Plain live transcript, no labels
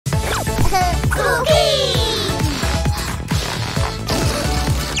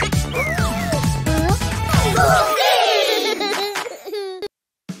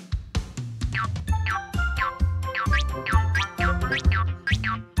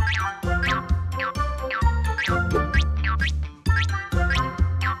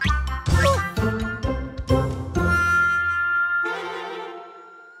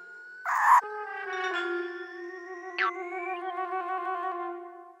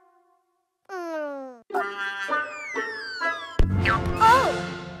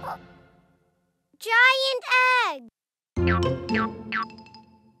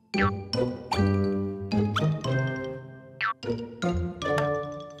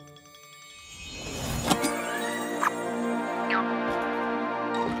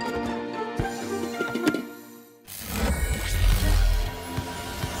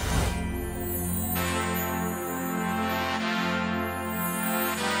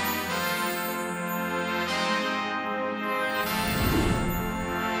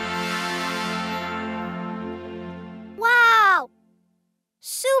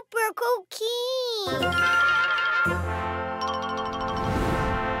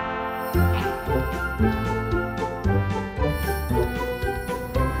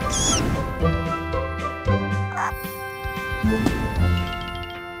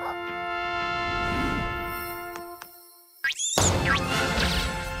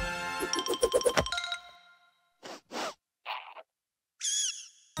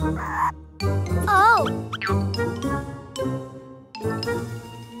Oh!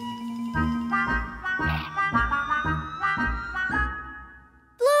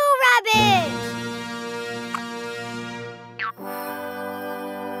 Blue rabbit!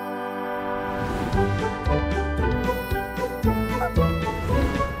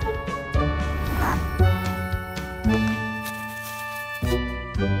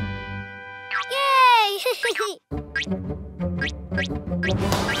 Yay!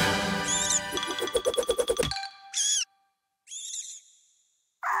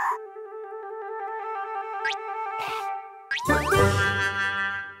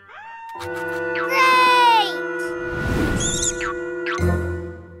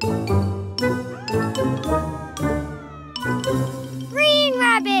 Green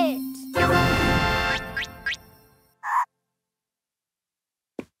rabbit!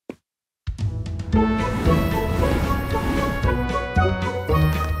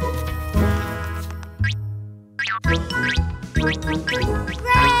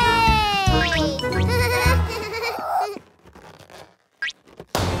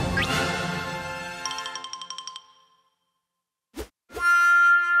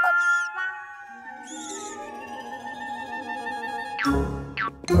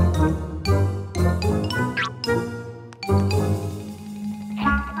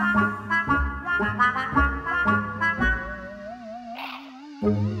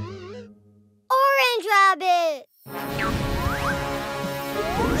 Orange rabbit!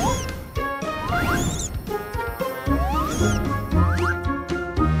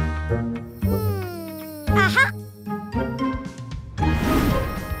 Aha!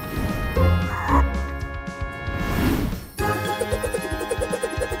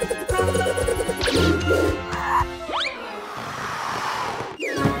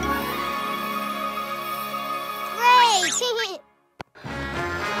 Great!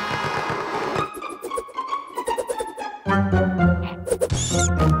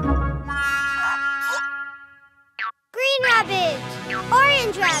 Green rabbit,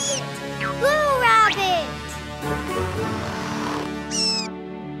 orange rabbit, blue rabbit.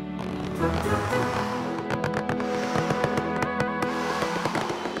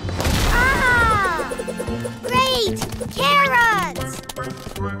 Ah! Great! Carrots!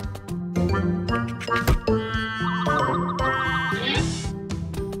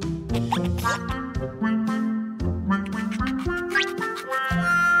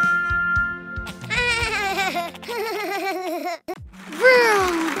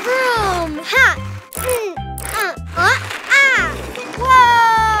 Vroom, vroom, ha! Ah! Whoa!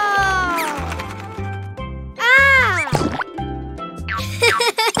 Ah!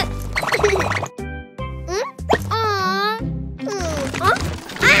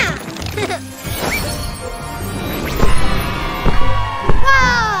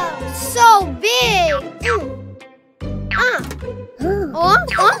 Wow! So big!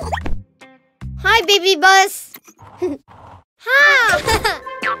 Hi, baby bus! Ha!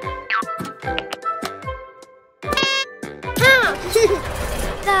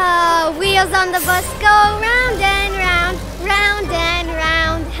 The wheels on the bus go round and round, round and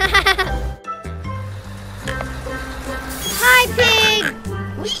round. Hi, pig!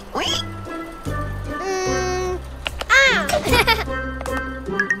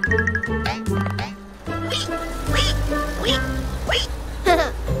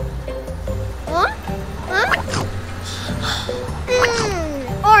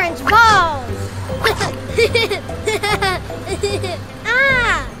 Orange balls!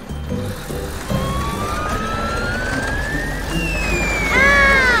 Ah!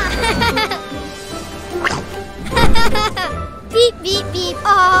 Beep, beep, beep,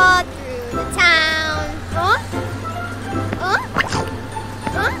 all through the town. Oh!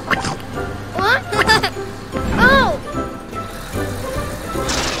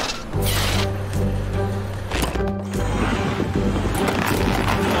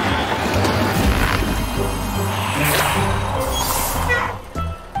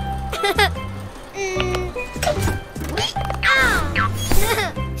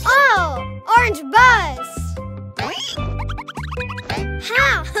 Oh! Orange bus! Ha!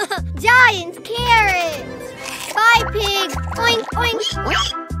 Giant carrots! Bye, pig! Oink, oink!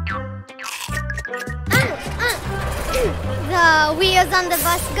 The wheels on the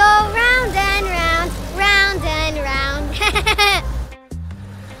bus go round and round, round and round.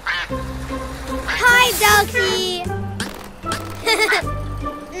 Hi, Ducky!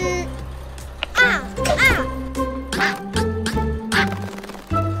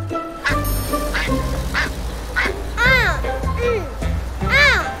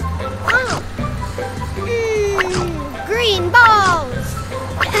 Green balls!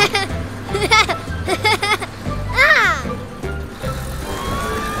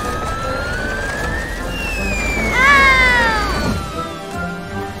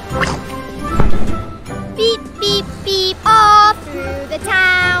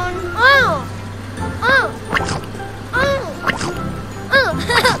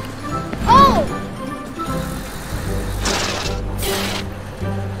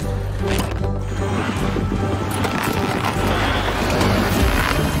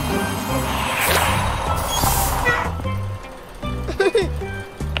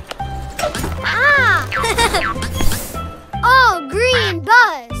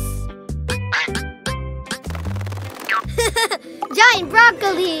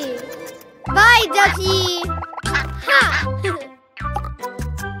 broccoli. Bye, ducky. Ha!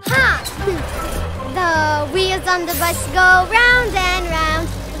 Ha! The wheels on the bus go round and round,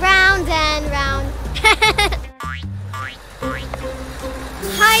 round and round.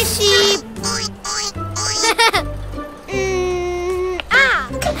 Hi, sheep. Ah!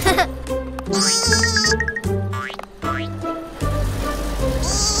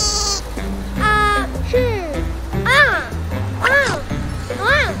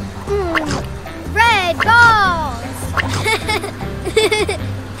 Red balls.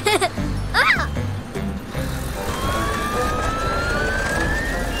 Ah!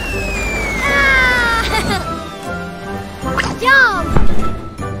 Jump!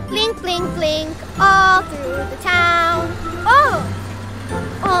 Clink, clink, clink, all through the town. Oh!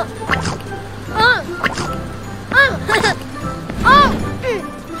 Oh! Oh! Oh! Oh!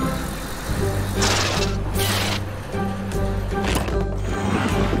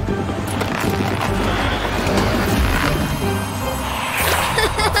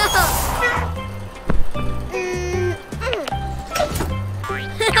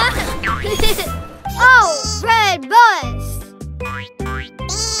 Oh, red bus!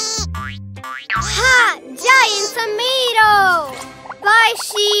 Ha! Giant tomato! Bye,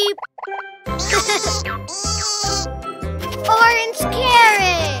 sheep! Orange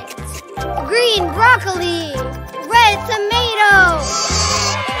carrot! Green broccoli!